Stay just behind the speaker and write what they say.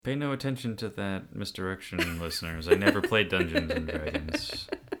Pay no attention to that misdirection, listeners. I never played Dungeons and Dragons.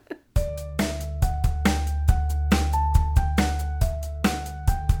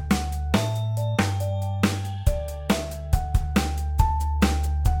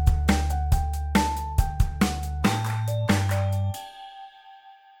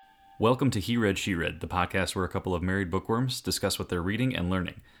 Welcome to He Read, She Read, the podcast where a couple of married bookworms discuss what they're reading and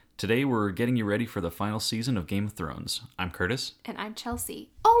learning. Today we're getting you ready for the final season of Game of Thrones. I'm Curtis. And I'm Chelsea.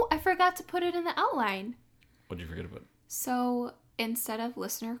 Oh, I forgot to put it in the outline. What did you forget about? So, instead of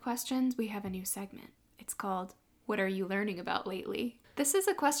listener questions, we have a new segment. It's called, What Are You Learning About Lately? This is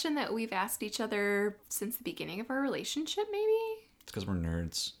a question that we've asked each other since the beginning of our relationship, maybe? It's because we're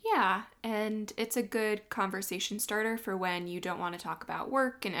nerds. Yeah, and it's a good conversation starter for when you don't want to talk about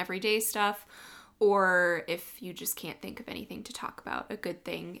work and everyday stuff, or if you just can't think of anything to talk about. A good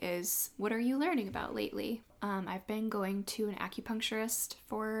thing is, what are you learning about lately? I've been going to an acupuncturist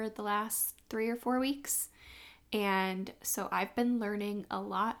for the last 3 or 4 weeks, and so I've been learning a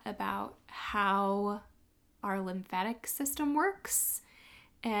lot about how our lymphatic system works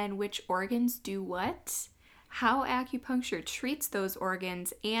and which organs do what, how acupuncture treats those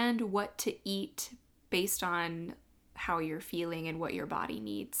organs, and what to eat based on how you're feeling and what your body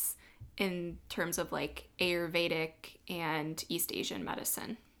needs in terms of like Ayurvedic and East Asian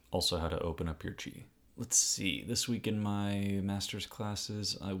medicine. Also, how to open up your chi. Let's see. This week in my master's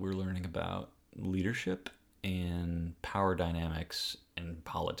classes, we're learning about leadership and power dynamics and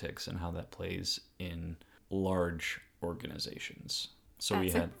politics and how that plays in large organizations. So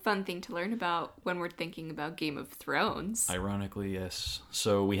That's a fun thing to learn about when we're thinking about Game of Thrones. Ironically, yes.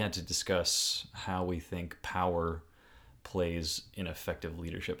 So we had to discuss how we think power plays in effective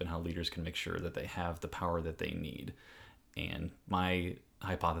leadership and how leaders can make sure that they have the power that they need. And my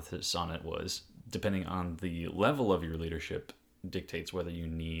hypothesis on it was, depending on the level of your leadership dictates whether you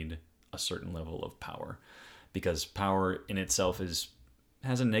need a certain level of power. Because power in itself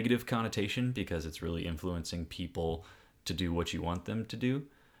has a negative connotation because it's really influencing people to do what you want them to do,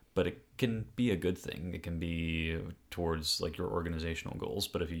 but it can be a good thing. It can be towards like your organizational goals,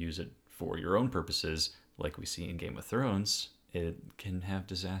 but if you use it for your own purposes, like we see in Game of Thrones, it can have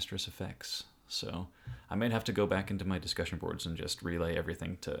disastrous effects. So I might have to go back into my discussion boards and just relay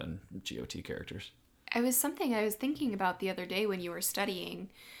everything to GOT characters. It was something I was thinking about the other day when you were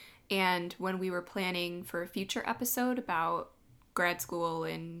studying and when we were planning for a future episode about grad school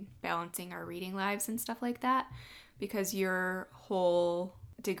and balancing our reading lives and stuff like that, because your whole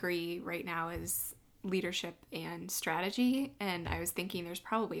degree right now is leadership and strategy, and I was thinking there's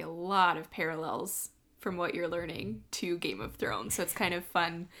probably a lot of parallels from what you're learning to Game of Thrones, so it's kind of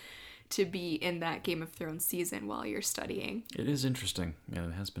fun to be in that Game of Thrones season while you're studying. It is interesting,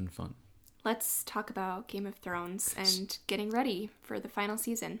 and it has been fun. Let's talk about Game of Thrones and getting ready for the final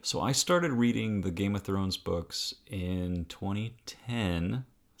season. So I started reading the Game of Thrones books in 2010,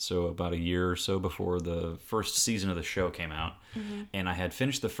 so about a year or so before the first season of the show came out. Mm-hmm. And I had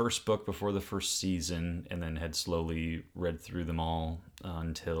finished the first book before the first season and then had slowly read through them all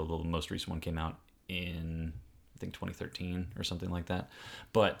until the most recent one came out in, I think, 2013 or something like that.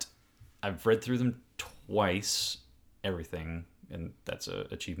 But I've read through them twice, everything, and that's an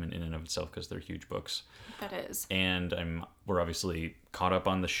achievement in and of itself because they're huge books. That is. And we're obviously caught up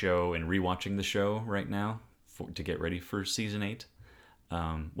on the show and rewatching the show right now to get ready for season 8.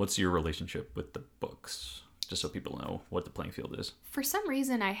 What's your relationship with the books? Just so people know what the playing field is. For some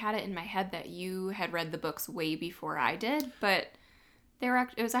reason, I had it in my head that you had read the books way before I did, but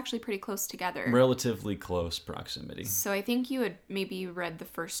it was actually pretty close together. Relatively close proximity. So I think you had maybe read the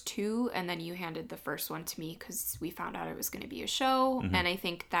first 2, and then you handed the first one to me because we found out it was going to be a show. Mm-hmm. And I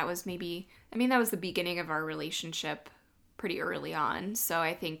think that was that was the beginning of our relationship pretty early on. So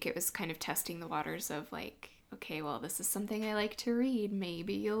I think it was kind of testing the waters of like, okay, well, this is something I like to read.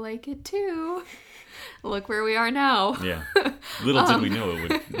 Maybe you'll like it too. Look where we are now. Yeah. Little did we know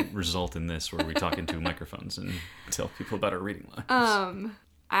it would result in this, where we talk into microphones and tell people about our reading lives.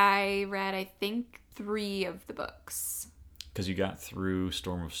 I read, I think, 3 of the books. Because you got through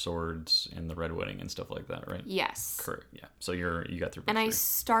Storm of Swords and the Red Wedding and stuff like that, right? Yes. Correct. Yeah. So you got through. And I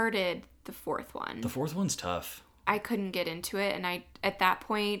started the 4th one. The 4th one's tough. I couldn't get into it, and at that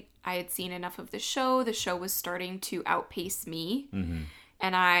point I had seen enough of the show. The show was starting to outpace me, mm-hmm.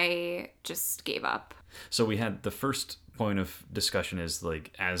 and I just gave up. So we had the first point of discussion is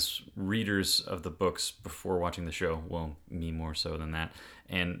like, as readers of the books before watching the show, well, me more so than that,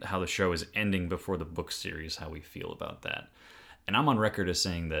 and how the show is ending before the book series, how we feel about that. And I'm on record as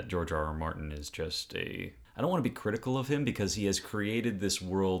saying that George R. R. Martin is just a... I don't want to be critical of him because he has created this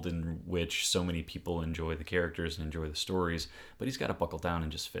world in which so many people enjoy the characters and enjoy the stories, but he's got to buckle down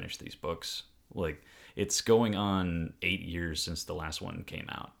and just finish these books. Like, it's going on 8 years since the last one came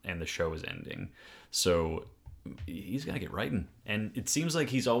out, and the show is ending. So he's got to get writing. And it seems like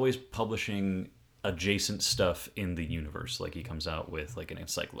he's always publishing adjacent stuff in the universe. Like, he comes out with like an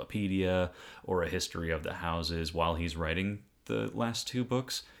encyclopedia or a history of the houses while he's writing the last 2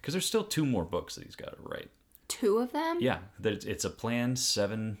 books, because there's still 2 more books that he's got to write. 2 of them? Yeah, it's a planned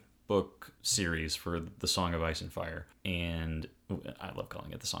 7-book series for The Song of Ice and Fire. And I love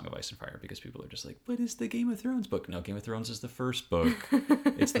calling it The Song of Ice and Fire because people are just like, but it's the Game of Thrones book. No, Game of Thrones is the first book.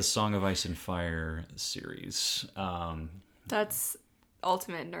 It's the Song of Ice and Fire series. That's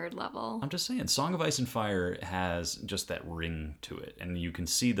ultimate nerd level. I'm just saying, Song of Ice and Fire has just that ring to it. And you can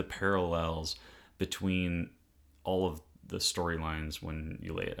see the parallels between all of the storylines when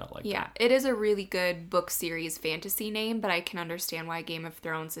you lay it out like that. Yeah, it is a really good book series fantasy name, but I can understand why Game of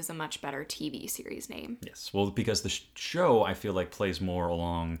Thrones is a much better TV series name. Yes, well, because the show, I feel like, plays more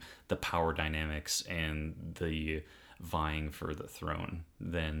along the power dynamics and the vying for the throne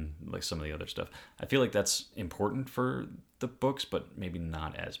than like some of the other stuff. I feel like that's important for the books, but maybe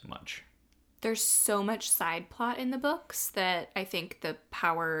not as much. There's so much side plot in the books that I think the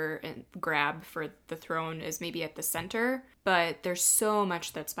power and grab for the throne is maybe at the center, but there's so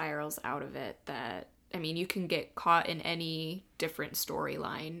much that spirals out of it that, I mean, you can get caught in any different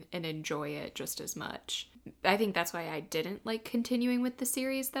storyline and enjoy it just as much. I think that's why I didn't like continuing with the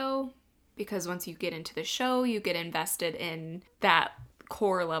series, though, because once you get into the show, you get invested in that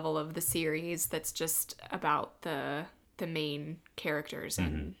core level of the series that's just about the main characters,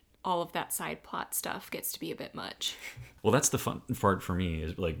 and all of that side plot stuff gets to be a bit much. Well, that's the fun part for me,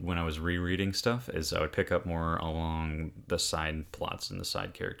 is like when I was rereading stuff, is I would pick up more along the side plots and the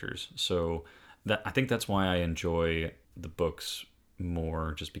side characters. So that, I think that's why I enjoy the books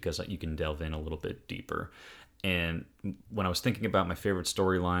more, just because you can delve in a little bit deeper. And when I was thinking about my favorite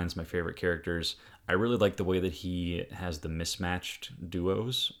storylines, my favorite characters, I really like the way that he has the mismatched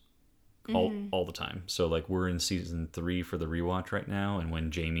duos all the time. So like, we're in season 3 for the rewatch right now, and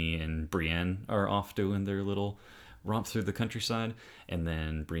when Jaime and Brienne are off doing their little romp through the countryside, and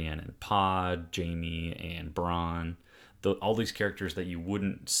then Brienne and Pod, Jaime and Bronn, all these characters that you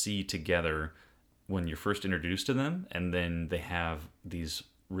wouldn't see together when you're first introduced to them, and then they have these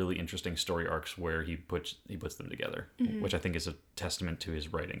really interesting story arcs where he puts them together, which I think is a testament to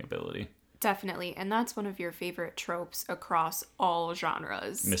his writing ability. Definitely. And that's one of your favorite tropes across all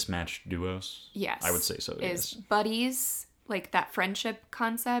genres. Mismatched duos? Yes. I would say so, is yes. Buddies, like that friendship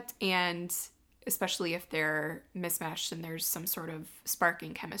concept, and especially if they're mismatched and there's some sort of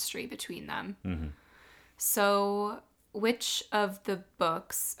sparking chemistry between them. Mm-hmm. So, which of the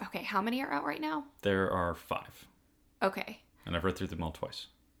books... Okay, how many are out right now? There are 5. Okay. And I've read through them all twice.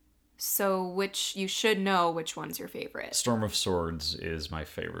 So which, you should know which one's your favorite. Storm of Swords is my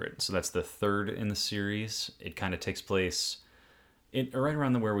favorite. So that's the 3rd in the series. It kind of takes place right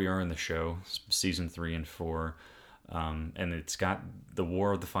around where we are in the show, season 3 and 4. And it's got the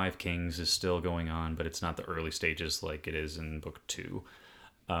War of the Five Kings is still going on, but it's not the early stages like it is in book 2.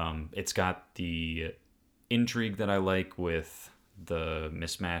 It's got the intrigue that I like with the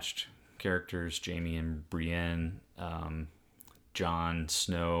mismatched characters, Jaime and Brienne, Jon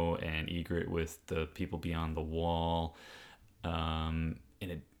Snow and Ygritte with the people beyond the wall. And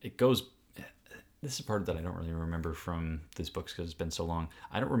it goes... This is a part that I don't really remember from these books because it's been so long.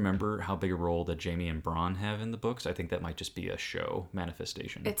 I don't remember how big a role that Jaime and Bronn have in the books. I think that might just be a show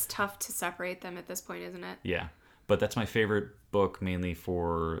manifestation. It's tough to separate them at this point, isn't it? Yeah. But that's my favorite book, mainly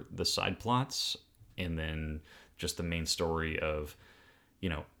for the side plots and then just the main story of,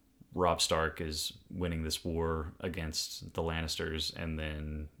 Robb Stark is winning this war against the Lannisters and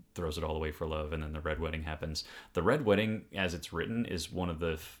then throws it all away for love, and then the Red Wedding happens. The Red Wedding, as it's written, is one of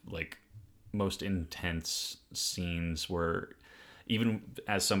the most intense scenes where, even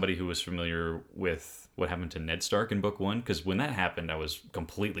as somebody who was familiar with what happened to Ned Stark in book 1, because when that happened, I was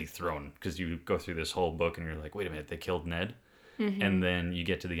completely thrown, because you go through this whole book and you're like, wait a minute, they killed Ned? Mm-hmm. And then you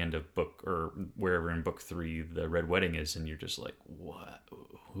get to the end of book, or wherever in book 3 the Red Wedding is, and you're just like, what?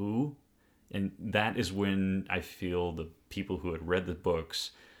 Who? And that is when I feel the people who had read the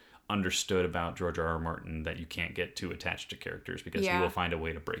books understood about George R. R. Martin that you can't get too attached to characters because he will find a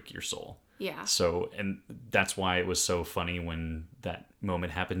way to break your soul. Yeah. So, and that's why it was so funny when that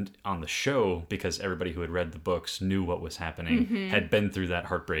moment happened on the show, because everybody who had read the books knew what was happening, had been through that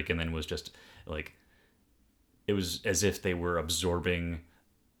heartbreak, and then was just like, it was as if they were absorbing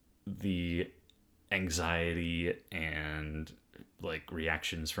the anxiety and like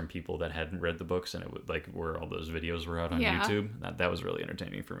reactions from people that hadn't read the books, and it would like where all those videos were out on Yeah. YouTube. That was really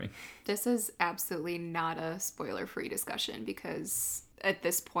entertaining for me. This is absolutely not a spoiler-free discussion because at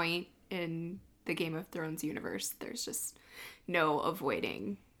this point in the Game of Thrones universe, there's just no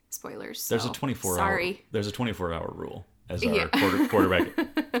avoiding spoilers. There's so a 24 sorry. hour there's a 24-hour rule, as our Yeah. quarterback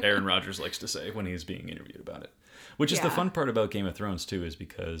Aaron Rodgers likes to say when he's being interviewed about it. Which is the Yeah. fun part about Game of Thrones too, is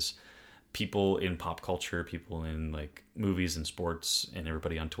because people in pop culture, people in like movies and sports, and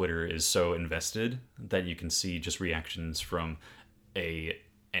everybody on Twitter is so invested that you can see just reactions from a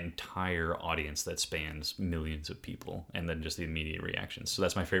entire audience that spans millions of people, and then just the immediate reactions. So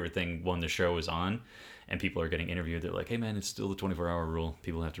that's my favorite thing when the show is on and people are getting interviewed. They're like, hey man, it's still the 24-hour rule,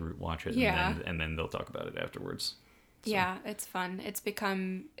 people have to watch it. Yeah. And then they'll talk about it afterwards. Yeah, it's fun. It's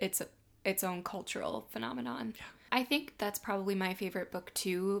become its own cultural phenomenon. Yeah. I think that's probably my favorite book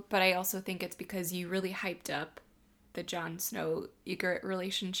too, but I also think it's because you really hyped up the Jon Snow Ygritte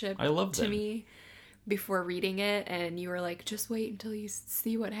relationship I love to them. me before reading it, and you were like, just wait until you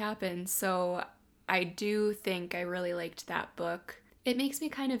see what happens. So I do think I really liked that book. It makes me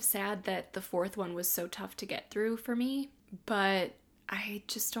kind of sad that the fourth one was so tough to get through for me, but I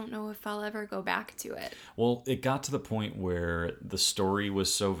just don't know if I'll ever go back to it. Well, it got to the point where the story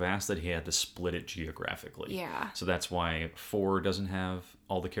was so vast that he had to split it geographically. Yeah. So that's why 4 doesn't have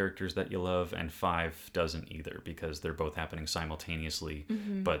all the characters that you love, and 5 doesn't either, because they're both happening simultaneously,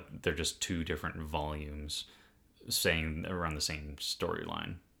 but they're just 2 different volumes saying around the same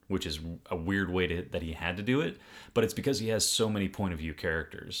storyline, which is a weird way that he had to do it. But it's because he has so many point of view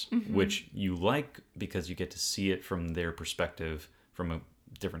characters, which you like because you get to see it from their perspective, from a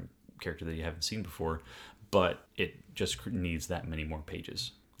different character that you haven't seen before, but it just needs that many more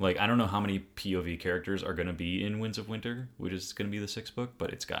pages. Like, I don't know how many POV characters are going to be in Winds of Winter, which is going to be the 6th book,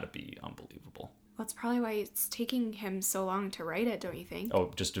 but it's got to be unbelievable. Well, that's probably why it's taking him so long to write it, don't you think?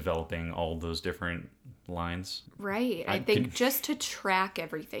 Oh, just developing all those different lines. Right. I think just to track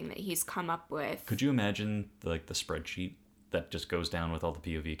everything that he's come up with. Could you imagine, like, the spreadsheet that just goes down with all the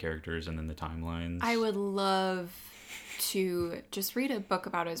POV characters and then the timelines? I would love to just read a book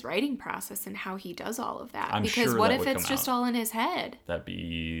about his writing process and how he does all of that. I'm because sure what that if would it's come just out. all in his head? That'd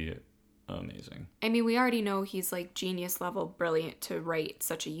be amazing. I mean, we already know he's like genius level brilliant to write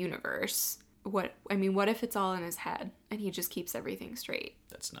such a universe. What if it's all in his head and he just keeps everything straight?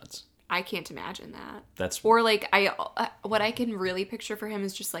 That's nuts. I can't imagine that. That's Or like what I can really picture for him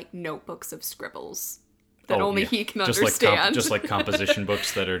is just like notebooks of scribbles that only he can just understand. Like just like composition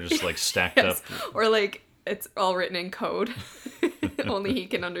books that are just like stacked up. Or like it's all written in code. Only he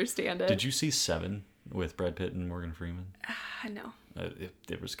can understand it. Did you see 7 with Brad Pitt and Morgan Freeman? No.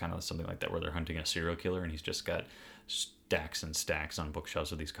 It was kind of something like that where they're hunting a serial killer and he's just got stacks and stacks on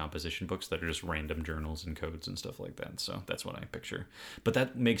bookshelves of these composition books that are just random journals and codes and stuff like that. So that's what I picture. But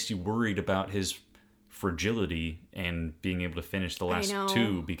that makes you worried about his fragility and being able to finish the last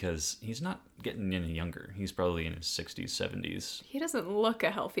 2, because he's not getting any younger. He's probably in his 60s, 70s. He doesn't look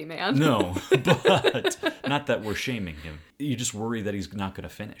a healthy man. No, but not that we're shaming him. You just worry that he's not going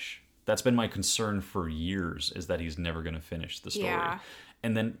to finish. That's been my concern for years, is that he's never going to finish the story. Yeah.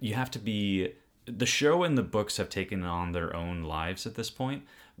 And then you have to be... The show and the books have taken on their own lives at this point,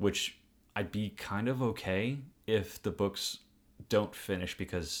 which I'd be kind of okay if the books don't finish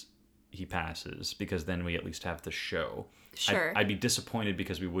because he passes, because then we at least have the show. Sure. I'd be disappointed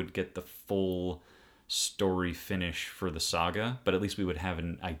because we would get the full story finish for the saga, but at least we would have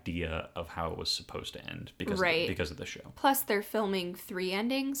an idea of how it was supposed to end because of the show. Plus, they're filming 3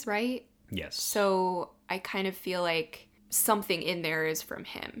 endings, right? Yes. So I kind of feel like something in there is from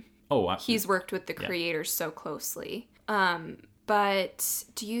him. Oh, He's worked with the creators so closely. But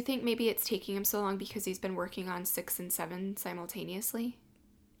do you think maybe it's taking him so long because he's been working on 6 and 7 simultaneously?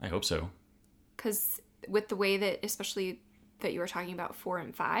 I hope so. Because with the way that, especially that you were talking about 4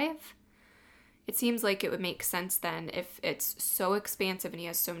 and 5, it seems like it would make sense then if it's so expansive and he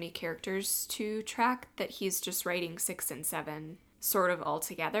has so many characters to track that he's just writing 6 and 7 sort of all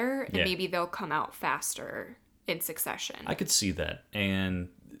together, and maybe they'll come out faster in succession. I could see that, and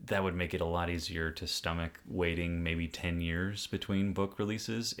that would make it a lot easier to stomach waiting maybe 10 years between book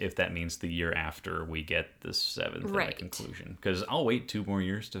releases, if that means the year after we get the 7th and the conclusion. Because I'll wait 2 more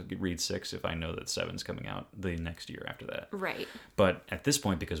years to read 6 if I know that 7's coming out the next year after that. Right. But at this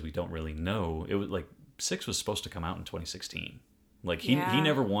point, because we don't really know, it was like 6 was supposed to come out in 2016. Like he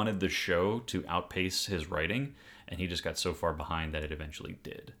never wanted the show to outpace his writing, and he just got so far behind that it eventually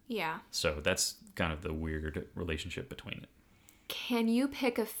did. Yeah. So that's kind of the weird relationship between it. Can you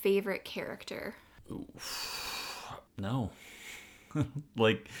pick a favorite character? No.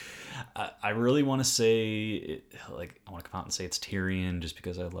 Like, I really want to say, like, I want to come out and say it's Tyrion just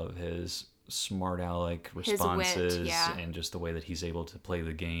because I love his smart aleck responses yeah. and just the way that he's able to play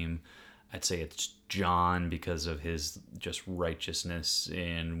the game. I'd say it's Jon because of his just righteousness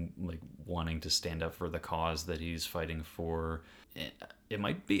and like wanting to stand up for the cause that he's fighting for. It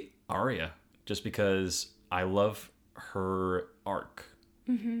might be Arya just because I love her arc.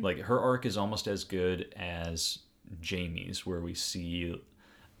 Like her arc is almost as good as Jaime's, where we see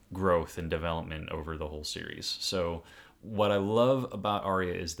growth and development over the whole series. So what I love about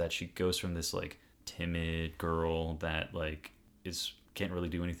Arya is that she goes from this like timid girl that like is can't really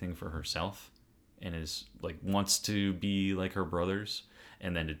do anything for herself and is like wants to be like her brothers,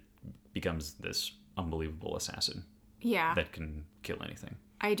 and then it becomes this unbelievable assassin Yeah. that can kill anything.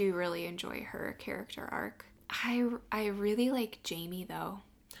 I do really enjoy her character arc. I really like Jaime though.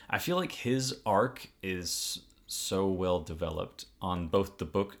 I feel like his arc is so well developed on both the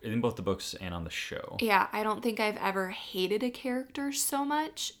book in both the books and on the show. Yeah, I don't think I've ever hated a character so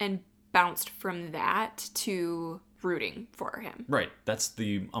much and bounced from that to rooting for him. Right. That's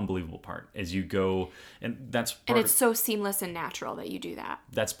the unbelievable part. As you go, and that's And part it's so seamless and natural that you do that.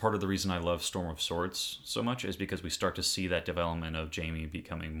 that's part of the reason I love Storm of Swords so much, is because we start to see that development of Jaime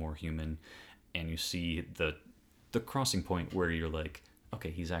becoming more human, and you see the crossing point where you're like, okay,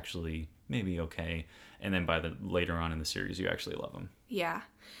 he's actually maybe okay, and then by the later on in the series, you actually love him. Yeah.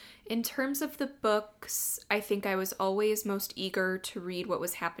 In terms of the books, I think I was always most eager to read what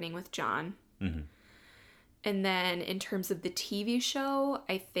was happening with Jon. Mm-hmm. And then in terms of the TV show,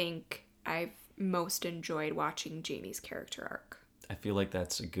 I think I've most enjoyed watching Jaime's character arc. I feel like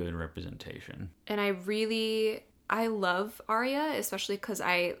that's a good representation. And I love Arya, especially because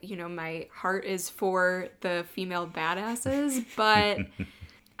my heart is for the female badasses, but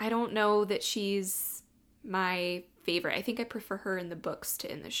I don't know that she's my favorite. I think I prefer her in the books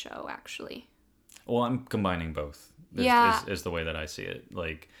to in the show, actually. Well, I'm combining both. Yeah. Is the way that I see it.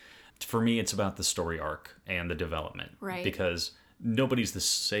 Like, for me, it's about the story arc and the development. Right. Because nobody's the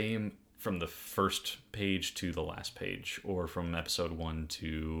same from the first page to the last page, or from episode 1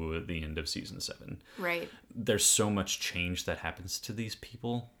 to the end of season 7. Right. There's so much change that happens to these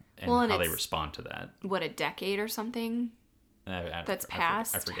people and and how they it's, respond to that. What, a decade or something? That's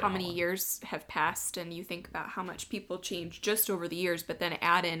passed. I forget how many long. years have passed, and you think about how much people change just over the years, but then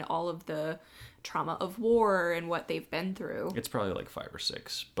add in all of the trauma of war and what they've been through. It's probably like 5 or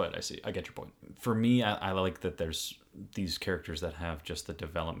 6, but I get your point. For me, I like that there's these characters that have just the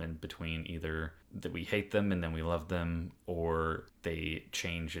development between either that we hate them and then we love them, or they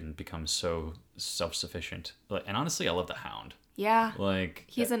change and become so self-sufficient. And honestly, I love the Hound. Yeah. Like,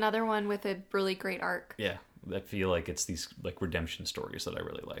 He's another one with a really great arc. yeah, I feel like it's these like redemption stories that I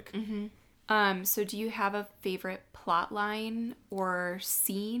really like. Mm-hmm. So do you have a favorite plot line or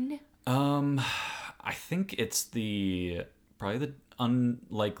scene? I think it's probably the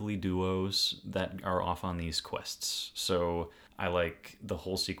unlikely duos that are off on these quests. So I like the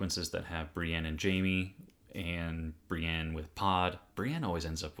whole sequences that have Brienne and Jaime, and Brienne with Pod. Brienne always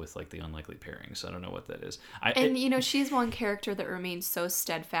ends up with like the unlikely pairing, so I don't know what that is. She's one character that remains so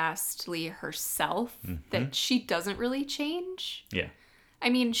steadfastly herself that she doesn't really change. Yeah. I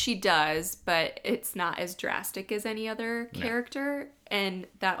mean, she does, but it's not as drastic as any other character, and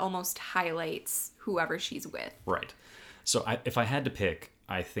that almost highlights whoever she's with. Right. So if I had to pick,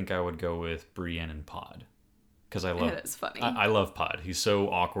 I think I would go with Brienne and Pod, because I love. That's funny. I love Pod. He's so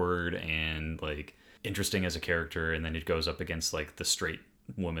awkward and like interesting as a character, and then it goes up against like the straight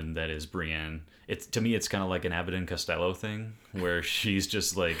woman that is Brienne. To me, it's kind of like an Abbott and Costello thing, where she's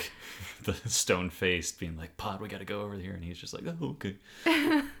just like the stone-faced, being like, "Pod, we got to go over here," and he's just like, "Oh, okay."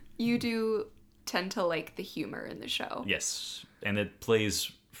 You do tend to like the humor in the show. Yes, and it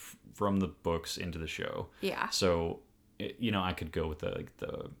plays from the books into the show. Yeah. So, I could go with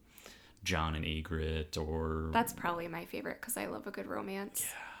the Jon and Ygritte, or That's probably my favorite because I love a good romance.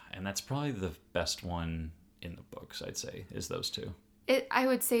 Yeah, and that's probably the best one in the books, I'd say, is those two. I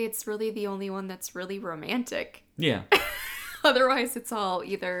would say it's really the only one that's really romantic. Yeah. Otherwise, it's all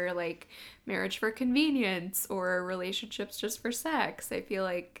either like marriage for convenience or relationships just for sex. I feel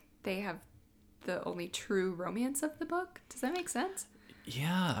like they have the only true romance of the book. Does that make sense?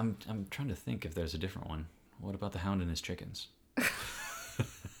 Yeah, I'm trying to think if there's a different one. What about the Hound and his chickens?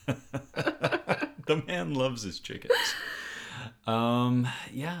 The man loves his chickens.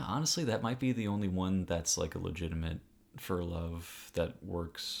 Yeah, honestly, that might be the only one that's like a legitimate for love that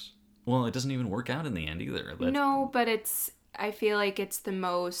works. Well, it doesn't even work out in the end either. No, but I feel like it's the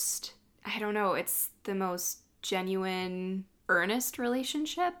most genuine, earnest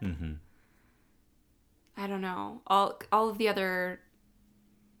relationship. Mm-hmm. I don't know. All of the other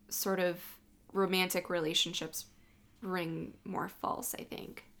sort of romantic relationships ring more false, I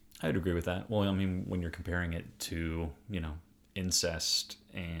think. I'd agree with that. Well, I mean, when you're comparing it to, incest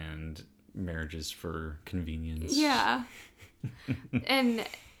and marriages for convenience. Yeah. And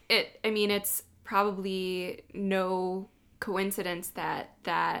it's probably no coincidence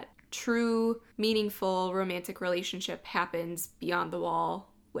that true, meaningful romantic relationship happens beyond the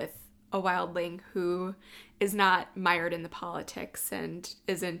wall with a wildling who is not mired in the politics and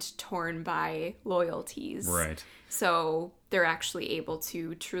isn't torn by loyalties. Right. So they're actually able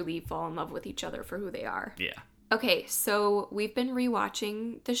to truly fall in love with each other for who they are. Yeah. Okay, so we've been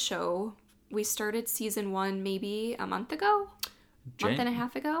rewatching the show. We started season 1 maybe a month ago? Month and a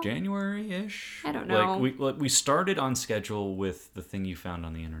half ago? January-ish? I don't know. We started on schedule with the thing you found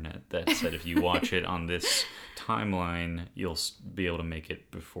on the internet that said if you watch it on this timeline, you'll be able to make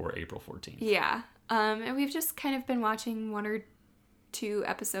it before April 14th. Yeah. And we've just kind of been watching 1 or 2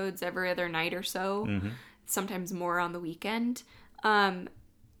 episodes every other night or so. Mm-hmm. Sometimes more on the weekend.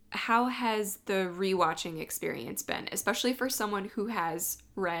 How has the rewatching experience been, especially for someone who has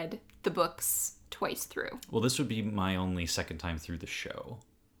read the books twice through? Well, this would be my only second time through the show,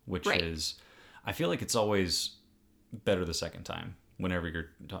 which right. is, I feel like it's always better the second time whenever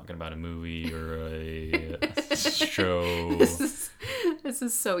you're talking about a movie or a show. This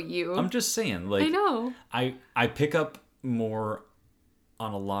is so you. I'm just saying, like, I know. I pick up more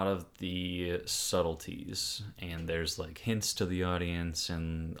on a lot of the subtleties, and there's like hints to the audience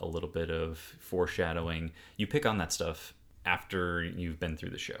and a little bit of foreshadowing. You pick on that stuff after you've been through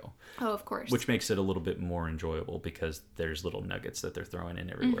the show. Oh, of course. Which makes it a little bit more enjoyable because there's little nuggets that they're throwing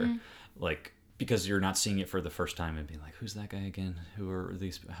in everywhere. Mm-hmm. Like, because you're not seeing it for the first time and being like, who's that guy again? Who are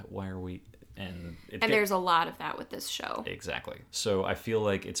these? Why are we? And there's a lot of that with this show. Exactly. So I feel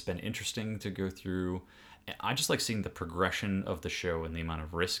like it's been interesting to go through. I just like seeing the progression of the show and the amount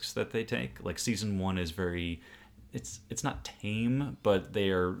of risks that they take. Like season 1 is very, it's not tame, but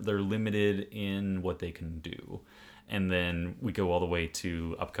they're limited in what they can do. And then we go all the way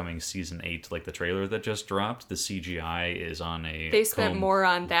to upcoming season 8, like the trailer that just dropped. The CGI is on a... They spent more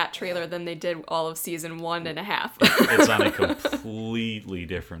on that trailer than they did all of season 1.5. It's on a completely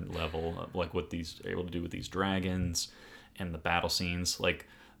different level, like what these are able to do with these dragons and the battle scenes. Like,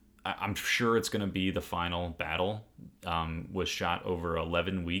 I'm sure it's going to be the final battle. Was shot over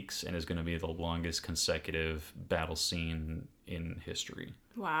 11 weeks and is going to be the longest consecutive battle scene in history.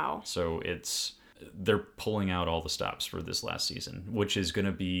 Wow. So they're pulling out all the stops for this last season, which is going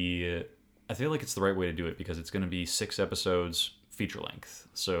to be, I feel like it's the right way to do it because it's going to be 6 episodes feature length.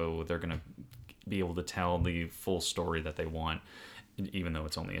 So they're going to be able to tell the full story that they want, even though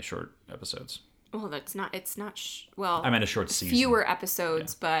it's only a short episodes. Well, well, I meant a short season. Fewer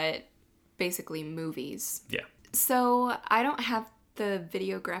episodes, yeah. But basically movies. Yeah. So I don't have the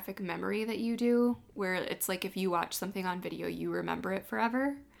videographic memory that you do, where it's like if you watch something on video, you remember it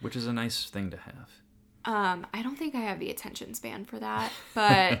forever. Which is a nice thing to have. I don't think I have the attention span for that,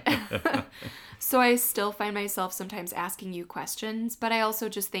 but so I still find myself sometimes asking you questions, but I also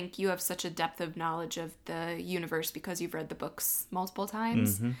just think you have such a depth of knowledge of the universe because you've read the books multiple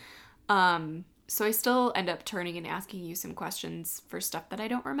times. Mm-hmm. So I still end up turning and asking you some questions for stuff that I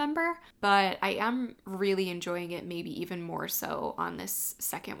don't remember, but I am really enjoying it, maybe even more so on this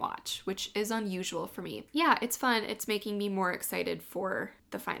second watch, which is unusual for me. Yeah, it's fun. It's making me more excited for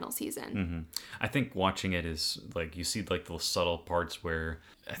the final season. Mm-hmm. I think watching it is like, you see like the subtle parts where,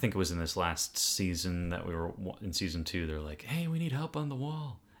 I think it was in this last season that we were in season 2, they're like, hey, we need help on the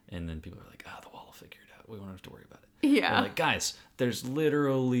wall. And then people are like, the wall will figure it out. We won't have to worry about it. Yeah. They're like, guys, there's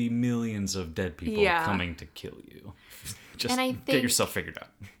literally millions of dead people coming to kill you. Just get yourself figured out.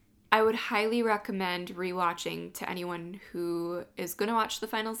 I would highly recommend rewatching to anyone who is going to watch the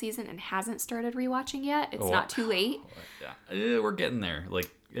final season and hasn't started rewatching yet. It's not too late. Yeah, we're getting there.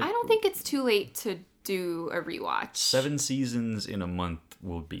 I don't think it's too late to do a rewatch. 7 seasons in a month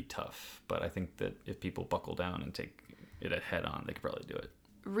will be tough, but I think that if people buckle down and take it head on, they could probably do it.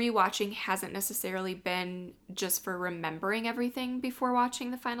 Rewatching hasn't necessarily been just for remembering everything before watching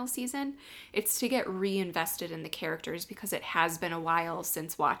the final season. It's to get reinvested in the characters because it has been a while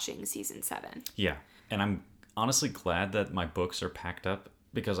since watching season 7. Yeah, and I'm honestly glad that my books are packed up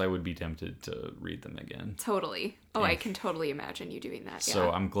because I would be tempted to read them again. Totally. Oh, I can totally imagine you doing that. So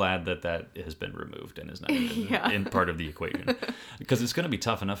yeah. I'm glad that has been removed and is not even in part of the equation. Because it's going to be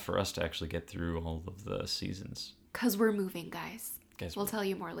tough enough for us to actually get through all of the seasons. Because we're moving, guys. We'll tell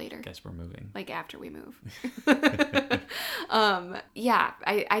you more later. Guess we're moving. Like after we move. Yeah,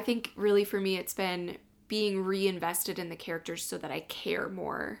 I think really for me it's been being reinvested in the characters so that I care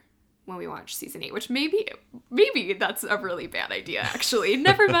more when we watch season 8, which maybe that's a really bad idea, actually.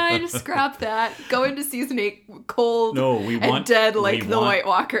 Never mind, scrap that. Go into season 8 cold and dead like the White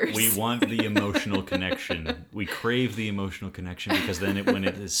Walkers. We want the emotional connection. We crave the emotional connection because then when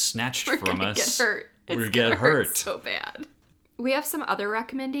it is snatched from us, we're gonna get hurt so bad. We have some other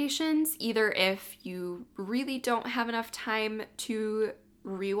recommendations, either if you really don't have enough time to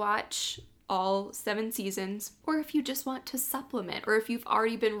rewatch all 7 seasons, or if you just want to supplement, or if you've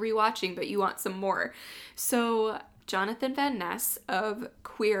already been rewatching but you want some more. So Jonathan Van Ness of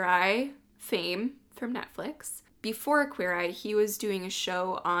Queer Eye fame from Netflix. Before Queer Eye, he was doing a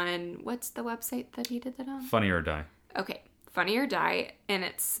show on, what's the website that he did that on? Funny or Die. Okay, Funny or Die, and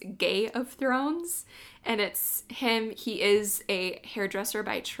it's Gay of Thrones, and it's him. He is a hairdresser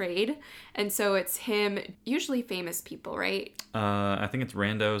by trade, and so it's him, usually famous people, right? I think it's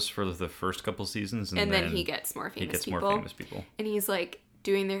randos for the first couple seasons, and then he gets more famous people. More famous people. And he's like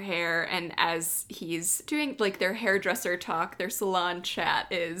doing their hair, and as he's doing like their hairdresser talk, their salon chat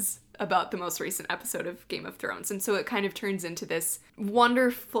is about the most recent episode of Game of Thrones. And so it kind of turns into this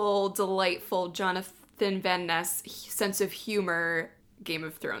wonderful, delightful Jonathan Van Ness sense of humor Game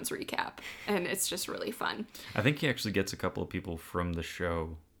of Thrones recap. And it's just really fun. I think he actually gets a couple of people from the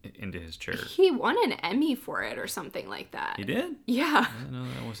show into his chair. He won an Emmy for it or something like that. He did? Yeah. I didn't know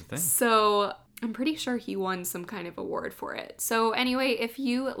that was a thing. So I'm pretty sure he won some kind of award for it. So anyway, if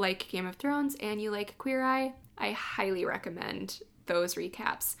you like Game of Thrones and you like Queer Eye, I highly recommend those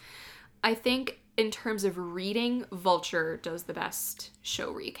recaps. I think in terms of reading, Vulture does the best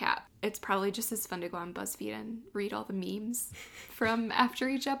show recap. It's probably just as fun to go on BuzzFeed and read all the memes from after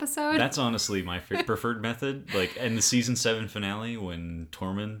each episode. That's honestly my preferred method. Like in the season 7 finale, when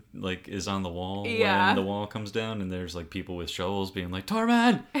Tormund like is on the wall, when the wall comes down, and there's like people with shovels being like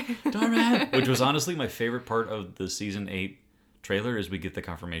Tormund, Tormund, which was honestly my favorite part of the season 8 trailer. Is we get the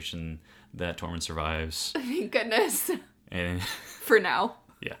confirmation that Tormund survives. Thank goodness. And for now.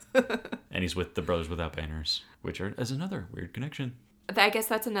 Yeah. And he's with the Brothers Without Banners, which is another weird connection. I guess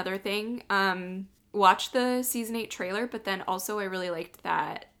that's another thing. Watch the season 8 trailer, but then also I really liked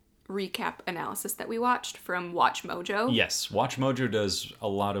that recap analysis that we watched from Watch Mojo. Yes, Watch Mojo does a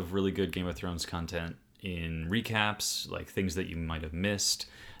lot of really good Game of Thrones content in recaps, like things that you might have missed.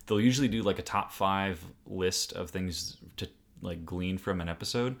 They'll usually do like a top 5 list of things to like glean from an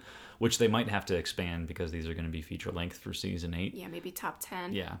episode, which they might have to expand because these are going to be feature length for season 8. Yeah, maybe top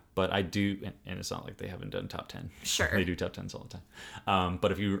 10. Yeah, but I do, and it's not like they haven't done top 10. Sure. They do top 10s all the time.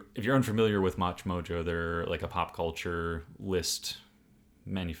 But if you're unfamiliar with Watch Mojo, they're like a pop culture list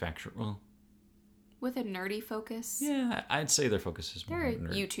manufacturer. Well, with a nerdy focus. Yeah, I'd say their focus is more they're a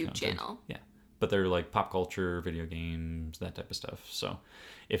nerd YouTube content. channel. Yeah, but they're like pop culture, video games, that type of stuff. So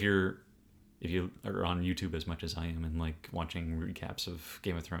if you are on YouTube as much as I am and like watching recaps of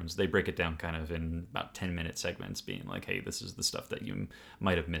Game of Thrones, they break it down kind of in about 10-minute segments, being like, hey, this is the stuff that you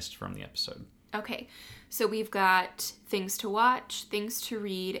might have missed from the episode. Okay, so we've got things to watch, things to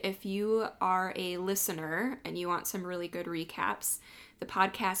read. If you are a listener and you want some really good recaps, the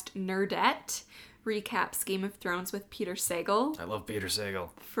podcast Nerdette recaps Game of Thrones with Peter Sagal. I love Peter Sagal.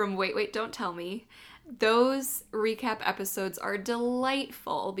 From Wait, Wait, Don't Tell Me. Those recap episodes are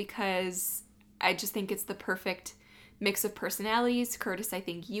delightful because I just think it's the perfect mix of personalities. Curtis, I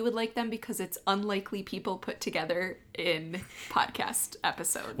think you would like them because it's unlikely people put together in podcast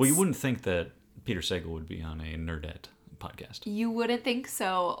episodes. Well, you wouldn't think that Peter Sagal would be on a Nerdette podcast. You wouldn't think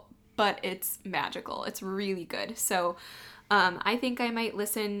so, but it's magical. It's really good. So I think I might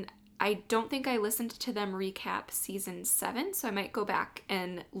listen. I don't think I listened to them recap season 7, so I might go back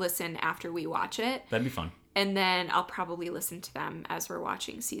and listen after we watch it. That'd be fun. And then I'll probably listen to them as we're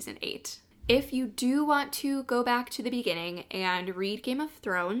watching season 8. If you do want to go back to the beginning and read Game of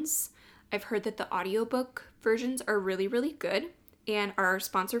Thrones, I've heard that the audiobook versions are really, really good. And our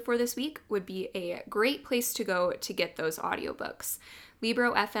sponsor for this week would be a great place to go to get those audiobooks.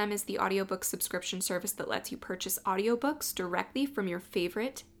 Libro FM is the audiobook subscription service that lets you purchase audiobooks directly from your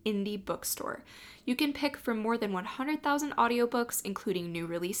favorite indie bookstore. You can pick from more than 100,000 audiobooks, including new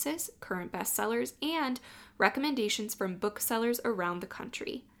releases, current bestsellers, and recommendations from booksellers around the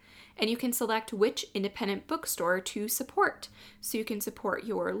country. And you can select which independent bookstore to support. So you can support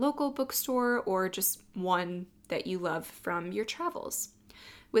your local bookstore or just one that you love from your travels.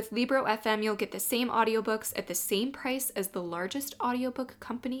 With Libro FM, you'll get the same audiobooks at the same price as the largest audiobook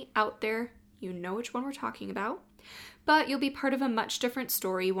company out there. You know which one we're talking about. But you'll be part of a much different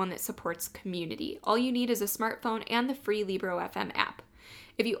story, one that supports community. All you need is a smartphone and the free Libro FM app.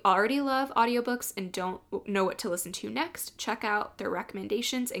 If you already love audiobooks and don't know what to listen to next, check out their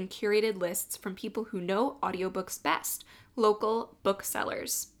recommendations and curated lists from people who know audiobooks best, local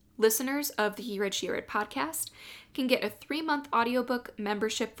booksellers. Listeners of the He Read, She Read podcast can get a 3-month audiobook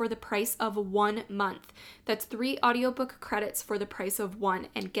membership for the price of 1 month. That's 3 audiobook credits for the price of 1.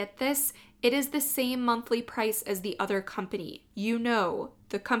 And get this, it is the same monthly price as the other company. You know,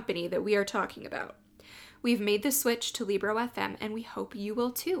 the company that we are talking about. We've made the switch to Libro FM, and we hope you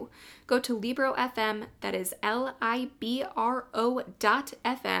will too. Go to Libro FM, that is LIBRO.FM,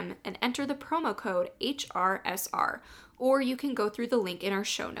 and enter the promo code HRSR. Or you can go through the link in our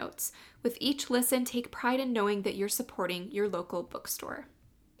show notes. With each listen, take pride in knowing that you're supporting your local bookstore.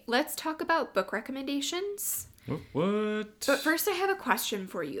 Let's talk about book recommendations. What? But first, I have a question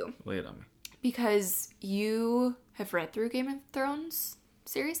for you. Lay it on me. Because you have read through Game of Thrones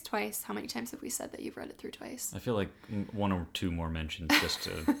series twice. How many times have we said that you've read it through twice? I feel like 1 or 2 more mentions just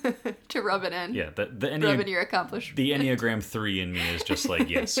to... to rub it in. Yeah, the rub in your accomplishment. The Enneagram 3 in me is just like,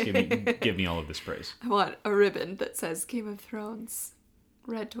 yes, give me all of this praise. I want a ribbon that says Game of Thrones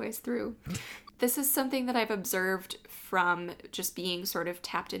read twice through. This is something that I've observed from just being sort of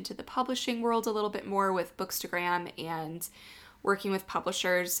tapped into the publishing world a little bit more with Bookstagram and working with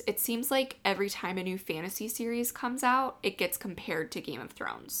publishers. It seems like every time a new fantasy series comes out, it gets compared to Game of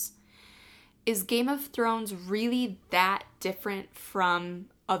Thrones. Is Game of Thrones really that different from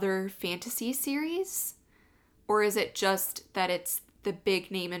other fantasy series? Or is it just that it's the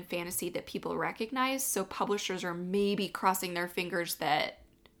big name in fantasy that people recognize, so publishers are maybe crossing their fingers that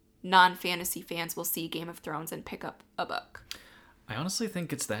non-fantasy fans will see Game of Thrones and pick up a book? I honestly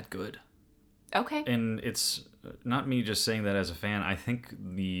think it's that good. Okay. And it's not me just saying that as a fan. I think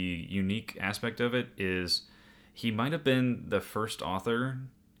the unique aspect of it is he might have been the first author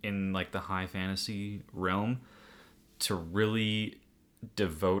in like the high fantasy realm to really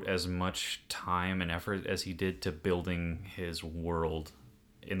devote as much time and effort as he did to building his world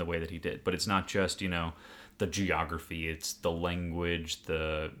in the way that he did. But it's not just, the geography, it's the language,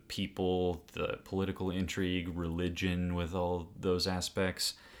 the people, the political intrigue, religion with all those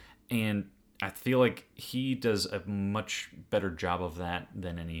aspects. And I feel like he does a much better job of that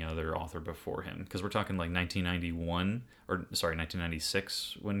than any other author before him. Because we're talking like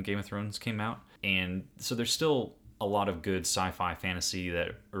 1996 when Game of Thrones came out. And so there's still a lot of good sci-fi fantasy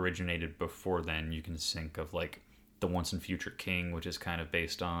that originated before then. You can think of like The Once and Future King, which is kind of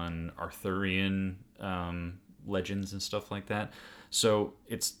based on Arthurian legends and stuff like that. So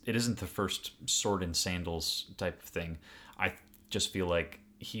it isn't the first sword and sandals type of thing. I just feel like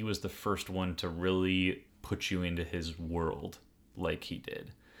he was the first one to really put you into his world like he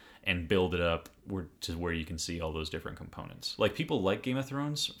did and build it up to where you can see all those different components. Like, people like Game of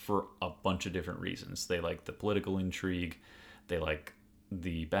Thrones for a bunch of different reasons. They like the political intrigue, they like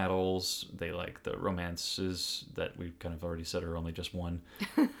the battles, they like the romances that we kind of already said are only just one.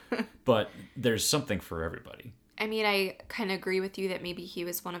 But there's something for everybody. I mean, I kind of agree with you that maybe he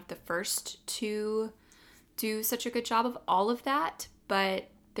was one of the first to do such a good job of all of that. But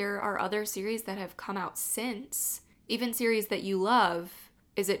there are other series that have come out since, even series that you love.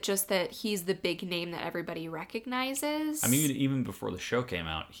 Is it just that he's the big name that everybody recognizes? I mean, even before the show came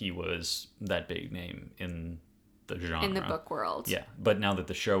out, he was that big name in the genre. In the book world. Yeah, but now that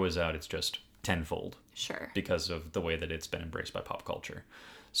the show is out, it's just tenfold. Sure. Because of the way that it's been embraced by pop culture.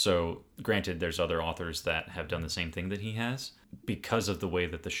 So, granted, there's other authors that have done the same thing that he has. Because of the way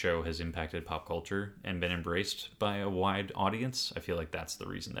that the show has impacted pop culture and been embraced by a wide audience, I feel like that's the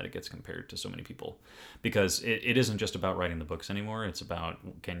reason that it gets compared to so many people. Because it isn't just about writing the books anymore. It's about,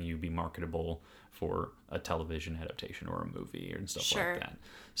 can you be marketable for a television adaptation or a movie and stuff Sure. like that.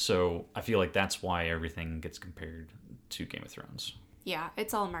 So, I feel like that's why everything gets compared to Game of Thrones. Yeah,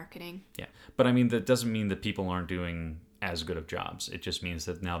 it's all marketing. Yeah. But I mean, that doesn't mean that people aren't doing as good of jobs. It just means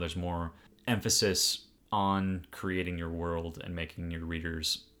that now there's more emphasis on creating your world and making your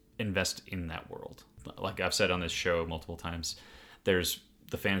readers invest in that world. Like I've said on this show multiple times, there's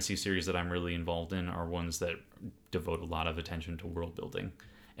the fantasy series that I'm really involved in are ones that devote a lot of attention to world building.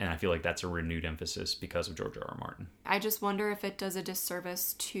 And I feel like that's a renewed emphasis because of George R.R. Martin. I just wonder if it does a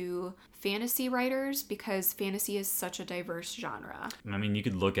disservice to fantasy writers because fantasy is such a diverse genre. I mean, you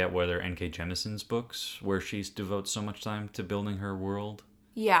could look at whether N.K. Jemisin's books, where she devotes so much time to building her world.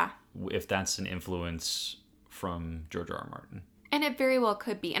 Yeah. If that's an influence from George R.R. Martin. And it very well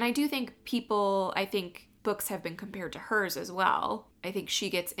could be. And I do think books have been compared to hers as well. I think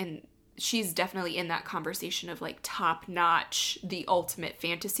she's definitely in that conversation of like top-notch, the ultimate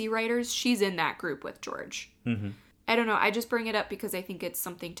fantasy writers. She's in that group with George. Mm-hmm. I don't know. I just bring it up because I think it's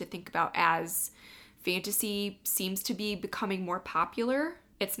something to think about as fantasy seems to be becoming more popular.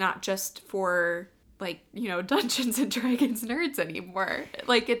 It's not just for Dungeons and Dragons nerds anymore.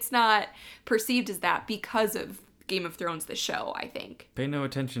 Like, it's not perceived as that because of Game of Thrones the show, I think. Pay no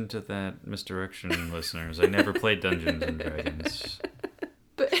attention to that misdirection, listeners. I never played Dungeons and Dragons.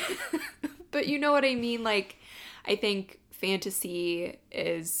 But you know what I mean? Like, I think fantasy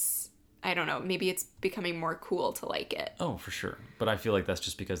is, I don't know, maybe it's becoming more cool to like it. Oh, for sure. But I feel like that's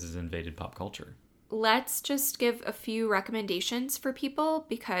just because it's invaded pop culture. Let's just give a few recommendations for people,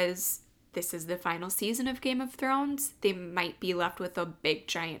 because this is the final season of Game of Thrones. They might be left with a big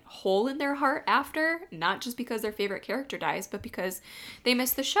giant hole in their heart after, not just because their favorite character dies, but because they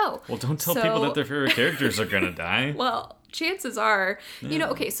miss the show. Well, don't tell people that their favorite characters are going to die. Well, chances are,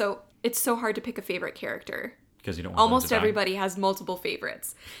 okay, so it's so hard to pick a favorite character. Because you don't want Almost them to die. everybody has multiple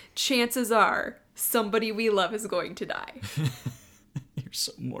favorites. Chances are somebody we love is going to die. You're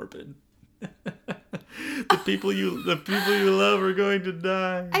so morbid. The people you love are going to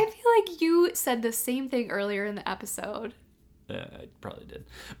die. I feel like you said the same thing earlier in the episode. I probably did.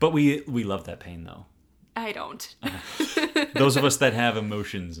 But we love that pain, though. I don't. Those of us that have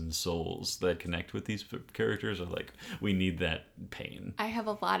emotions and souls that connect with these characters are like, we need that pain. I have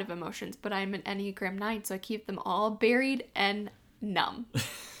a lot of emotions, but I'm an Enneagram 9, so I keep them all buried and numb.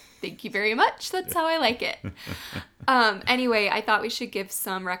 Thank you very much. That's how I like it. Anyway, I thought we should give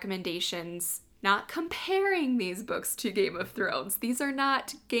some recommendations, not comparing these books to Game of Thrones. These are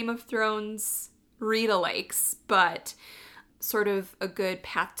not Game of Thrones read-alikes, but sort of a good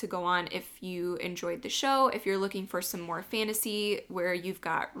path to go on if you enjoyed the show, if you're looking for some more fantasy where you've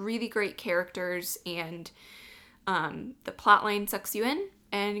got really great characters and the plotline sucks you in,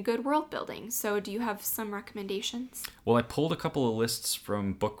 and good world building. So do you have some recommendations? Well, I pulled a couple of lists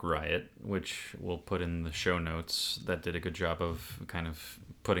from Book Riot, which we'll put in the show notes, that did a good job of kind of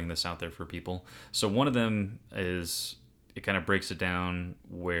putting this out there for people. So one of them is, it kind of breaks it down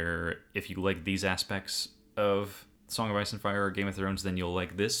where if you like these aspects of Song of Ice and Fire or Game of Thrones, then you'll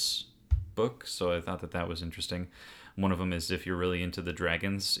like this book. So I thought that was interesting. One of them is, if you're really into the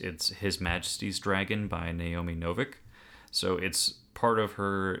dragons, it's His Majesty's Dragon by Naomi Novik. So it's part of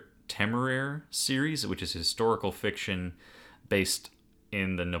her Temeraire series, which is historical fiction based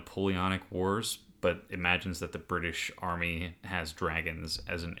in the Napoleonic Wars, but imagines that the British Army has dragons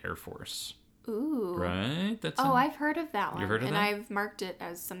as an air force. Ooh. Right? I've heard of that one. You've heard of and that? I've marked it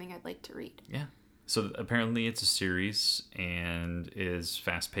as something I'd like to read. Yeah. So apparently it's a series and is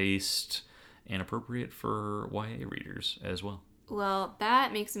fast-paced and appropriate for YA readers as well. Well,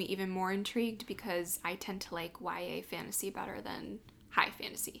 that makes me even more intrigued because I tend to like YA fantasy better than high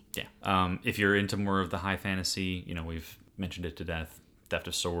fantasy. Yeah. If you're into more of the high fantasy, we've mentioned it to death. Theft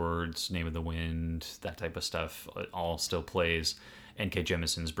of Swords, Name of the Wind, that type of stuff, it all still plays. N.K.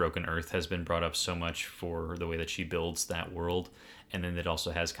 Jemisin's Broken Earth has been brought up so much for the way that she builds that world. And then it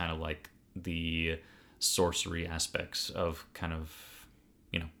also has kind of like the sorcery aspects of kind of,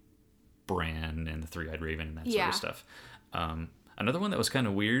 Bran and the Three-Eyed Raven and that sort of stuff. Another one that was kind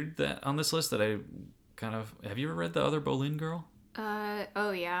of weird that on this list that I kind of... Have you ever read The Other Boleyn Girl?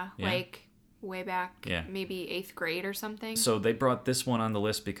 Oh yeah. Like way back, maybe 8th grade or something. So they brought this one on the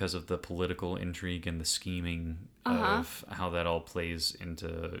list because of the political intrigue and the scheming of how that all plays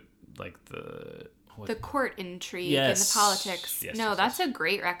into like the court intrigue and the politics. That's a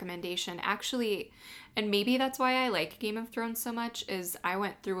great recommendation. Actually, and maybe that's why I like Game of Thrones so much, is I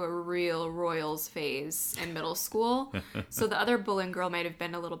went through a real royals phase in middle school. So The Other Boleyn Girl might have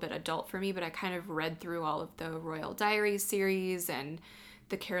been a little bit adult for me, but I kind of read through all of the Royal Diaries series and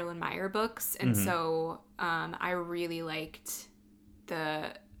the Carolyn Meyer books. And so I really liked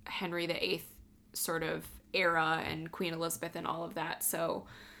the Henry VIII sort of era and Queen Elizabeth and all of that. So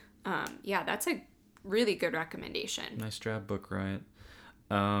that's a really good recommendation. Nice job, Book Riot.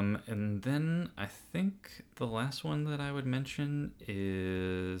 And then I think the last one that I would mention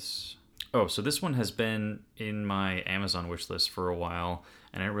is... so this one has been in my Amazon wishlist for a while,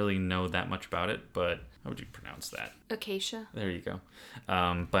 and I don't really know that much about it, but how would you pronounce that? Acacia. There you go.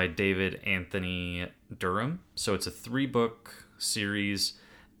 By David Anthony Durham. So it's a 3-book series,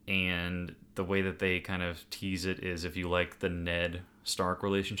 and the way that they kind of tease it is, if you like the Ned Stark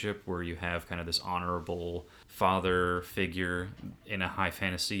relationship, where you have kind of this honorable father figure in a high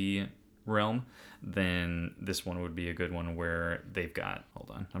fantasy realm, then this one would be a good one, where they've got, hold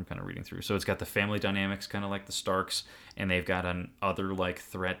on, I'm kind of reading through. So it's got the family dynamics kind of like the Starks, and they've got an other like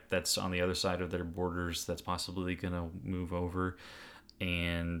threat that's on the other side of their borders that's possibly going to move over,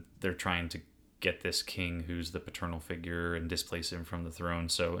 and they're trying to get this king who's the paternal figure and displace him from the throne.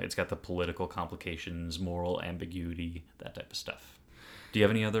 So it's got the political complications, moral ambiguity, that type of stuff. Do you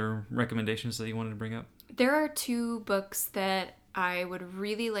have any other recommendations that you wanted to bring up? There are 2 books that I would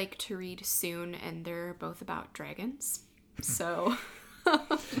really like to read soon, and they're both about dragons. So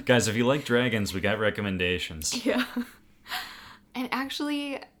Guys, if you like dragons, we got recommendations. Yeah. And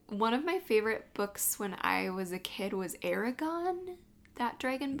actually, one of my favorite books when I was a kid was Aragon, that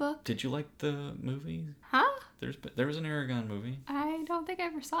dragon book. Did you like the movie? Huh? There was an Aragon movie. I don't think I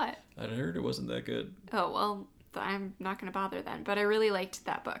ever saw it. I heard it wasn't that good. Oh, well, I'm not going to bother then, but I really liked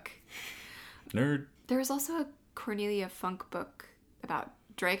that book. Nerd. There was also a Cornelia Funk book about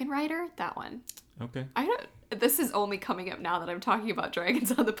Dragon Rider, that one. Okay. This is only coming up now that I'm talking about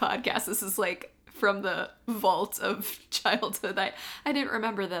dragons on the podcast. This is like from the vault of childhood. I didn't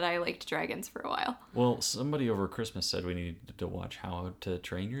remember that I liked dragons for a while. Well, somebody over Christmas said we needed to watch How to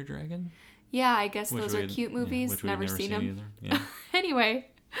Train Your Dragon. Yeah, I guess those are cute movies. Which we've never seen them. Either. Yeah. Anyway,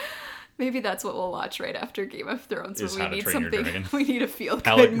 maybe that's what we'll watch right after Game of Thrones Is when How we to need Train Your something. Dragon. We need a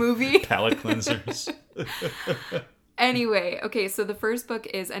feel-good movie. Palate cleansers. Anyway, okay, so the first book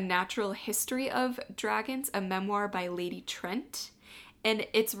is A Natural History of Dragons, a memoir by Lady Trent. And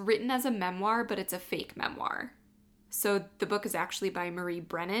it's written as a memoir, but it's a fake memoir. So the book is actually by Marie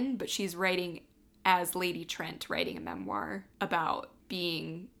Brennan, but she's writing as Lady Trent, writing a memoir about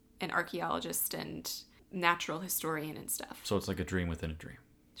being an archaeologist and natural historian and stuff. So it's like a dream within a dream.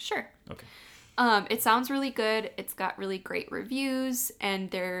 Sure. Okay. It sounds really good. It's got really great reviews,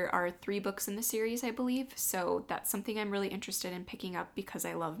 and there are 3 books in the series, I believe. So that's something I'm really interested in picking up because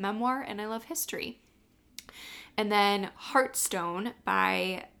I love memoir and I love history. And then Heartstone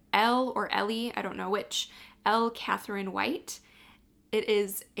by Elle or Ellie, I don't know which, L. Catherine White. It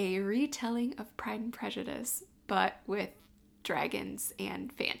is a retelling of Pride and Prejudice, but with dragons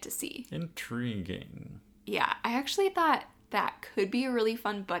and fantasy. Intriguing. Yeah, I actually thought that could be a really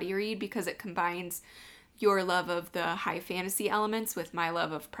fun buddy read because it combines your love of the high fantasy elements with my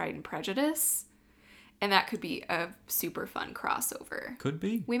love of Pride and Prejudice. And that could be a super fun crossover. Could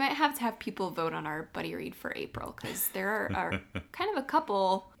be. We might have to have people vote on our buddy read for April because there are kind of a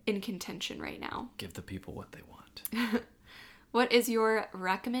couple in contention right now. Give the people what they want. What is your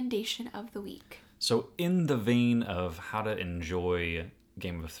recommendation of the week? So in the vein of how to enjoy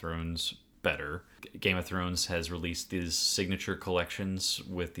Game of Thrones better, Game of Thrones has released these signature collections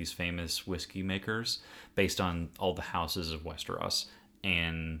with these famous whiskey makers based on all the houses of Westeros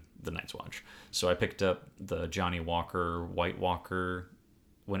and the Night's Watch. So I picked up the Johnny Walker White Walker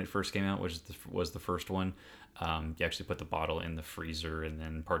when it first came out, which was the first one. You actually put the bottle in the freezer, and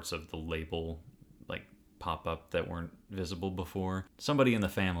then parts of the label like pop up that weren't visible before. Somebody in the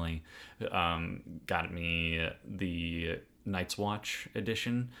family got me the Night's Watch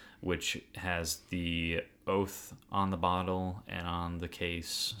edition, which has the oath on the bottle and on the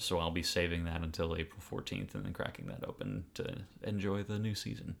case, so I'll be saving that until April 14th and then cracking that open to enjoy the new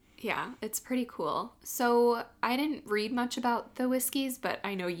season. Yeah, it's pretty cool. So I didn't read much about the whiskeys, but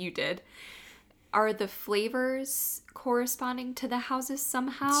I know you did. Are the flavors corresponding to the houses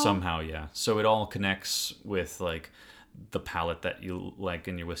somehow? Somehow, yeah. So it all connects with like the palate that you like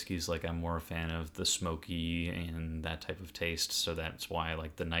in your whiskeys. Like I'm more a fan of the smoky and that type of taste, so that's why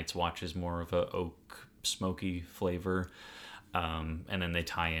like the Night's Watch is more of a oak smoky flavor. And then they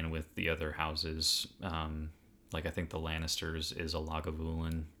tie in with the other houses. Like I think the Lannisters is a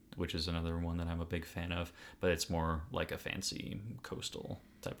Lagavulin, which is another one that I'm a big fan of, but it's more like a fancy coastal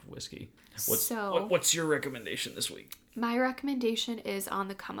type of whiskey. What's your recommendation this week? My recommendation is On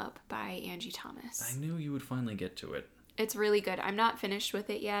the Come Up by Angie Thomas. I knew you would finally get to it. It's really good. I'm not finished with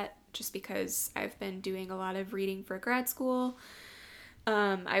it yet, just because I've been doing a lot of reading for grad school.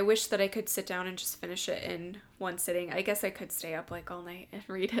 I wish that I could sit down and just finish it in one sitting. I guess I could stay up like all night and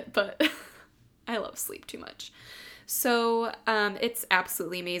read it, but I love sleep too much. So it's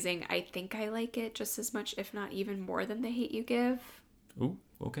absolutely amazing. I think I like it just as much, if not even more than The Hate U Give. Ooh,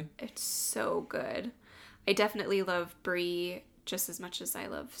 okay. It's so good. I definitely love Bree just as much as I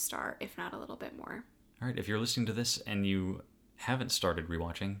love Star, if not a little bit more. All right, if you're listening to this and you haven't started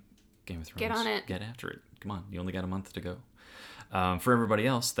rewatching Game of Thrones, get on it. Get after it. Come on, you only got a month to go. For everybody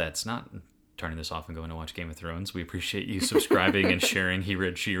else that's not turning this off and going to watch Game of Thrones, we appreciate you subscribing and sharing He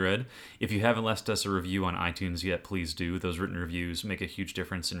Read, She Read. If you haven't left us a review on iTunes yet, please do. Those written reviews make a huge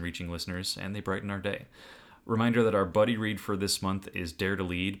difference in reaching listeners, and they brighten our day. Reminder that our buddy read for this month is Dare to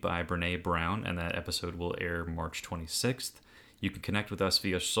Lead by Brene Brown, and that episode will air March 26th. You can connect with us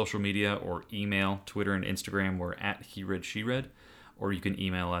via social media or email, Twitter and Instagram. We're at He Read, She Read, or you can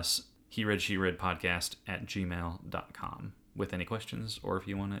email us hereadshereadpodcast@gmail.com with any questions, or if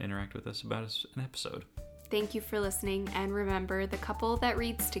you want to interact with us about an episode. Thank you for listening, and remember, the couple that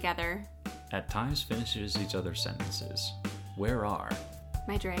reads together at times finishes each other's sentences. Where are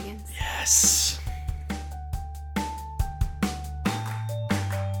my dragons? Yes!